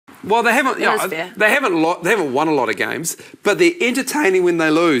Well, they haven't. They haven't won a lot of games, but they're entertaining when they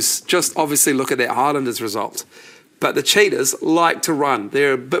lose. Just obviously look at that Highlanders result. But the Cheetahs like to run.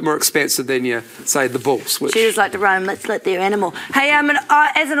 They're a bit more expansive than say the Bulls. Cheetahs like to run. Let's let their animal. Hey,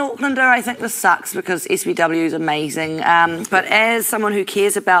 as an Aucklander, I think this sucks because SBW is amazing. But as someone who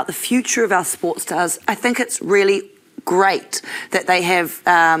cares about the future of our sports stars, I think it's really great that they have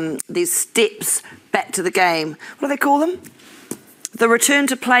these steps back to the game. What do they call them? The return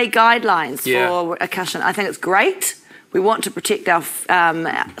to play guidelines for a cushion. I think it's great. We want to protect our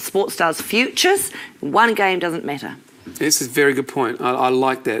sports stars' futures. One game doesn't matter. This is a very good point. I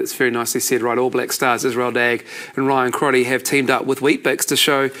like that. It's very nicely said. Right, All Black stars Israel Dagg and Ryan Crotty have teamed up with Weet-Bix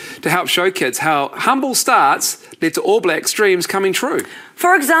to help show kids how humble starts led to All Blacks' dreams coming true.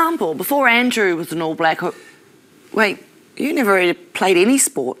 For example, before Andrew was an All Black, wait, you never really played any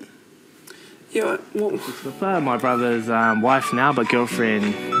sport. Yeah, well, my brother's wife now, but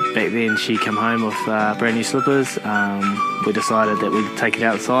girlfriend back then, she came home with brand new slippers. We decided that we'd take it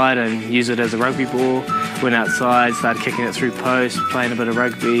outside and use it as a rugby ball. Went outside, started kicking it through post, playing a bit of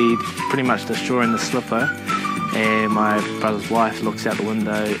rugby, pretty much destroying the slipper. And my brother's wife looks out the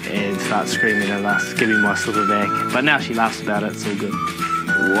window and starts screaming at us, "Give me my slipper back." But now she laughs about it, it's all good.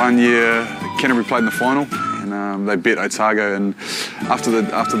 One year, Canterbury played in the final, and they beat Otago. And after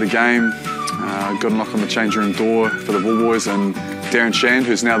the game, got a knock on the change room door for the Bull Boys, and Darren Shand,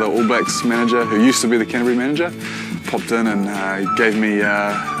 who's now the All Blacks manager, who used to be the Canterbury manager, popped in and gave me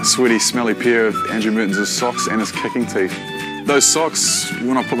a sweaty, smelly pair of Andrew Mertens' socks and his kicking teeth. Those socks,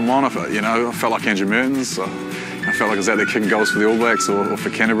 when I put them on, I felt like Andrew Mertens. I felt like I was out there kicking goals for the All Blacks or for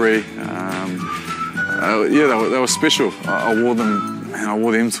Canterbury. Yeah, they were special. I wore them, and I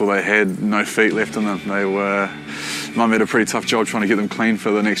wore them till they had no feet left in them. Mum had a pretty tough job trying to get them clean for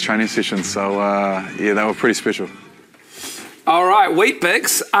the next training session. So yeah, they were pretty special. All right,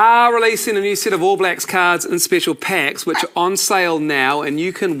 Weet-Bix are releasing a new set of All Blacks cards in special packs, which are on sale now, and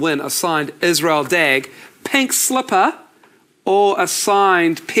you can win a signed Israel Dagg pink slipper or a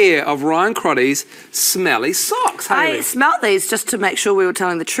signed pair of Ryan Crotty's smelly socks. I smelt these just to make sure we were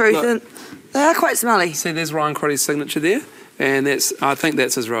telling the truth, and they are quite smelly. See, there's Ryan Crotty's signature there. And I think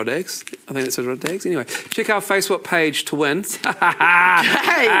that's Israel Dagg's. Anyway, check our Facebook page to win.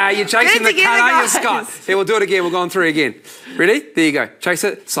 Hey, you're chasing the cut, aren't you, Scott? Here, we'll do it again. We'll go on three again. Ready? There you go. Chase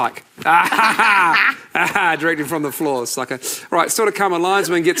it. Psych. Directed from the floor, sucker. Right, still to come, a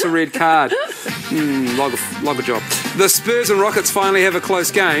linesman gets a red card. Log a job. The Spurs and Rockets finally have a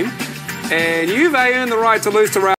close game. And Juve earn the right to lose to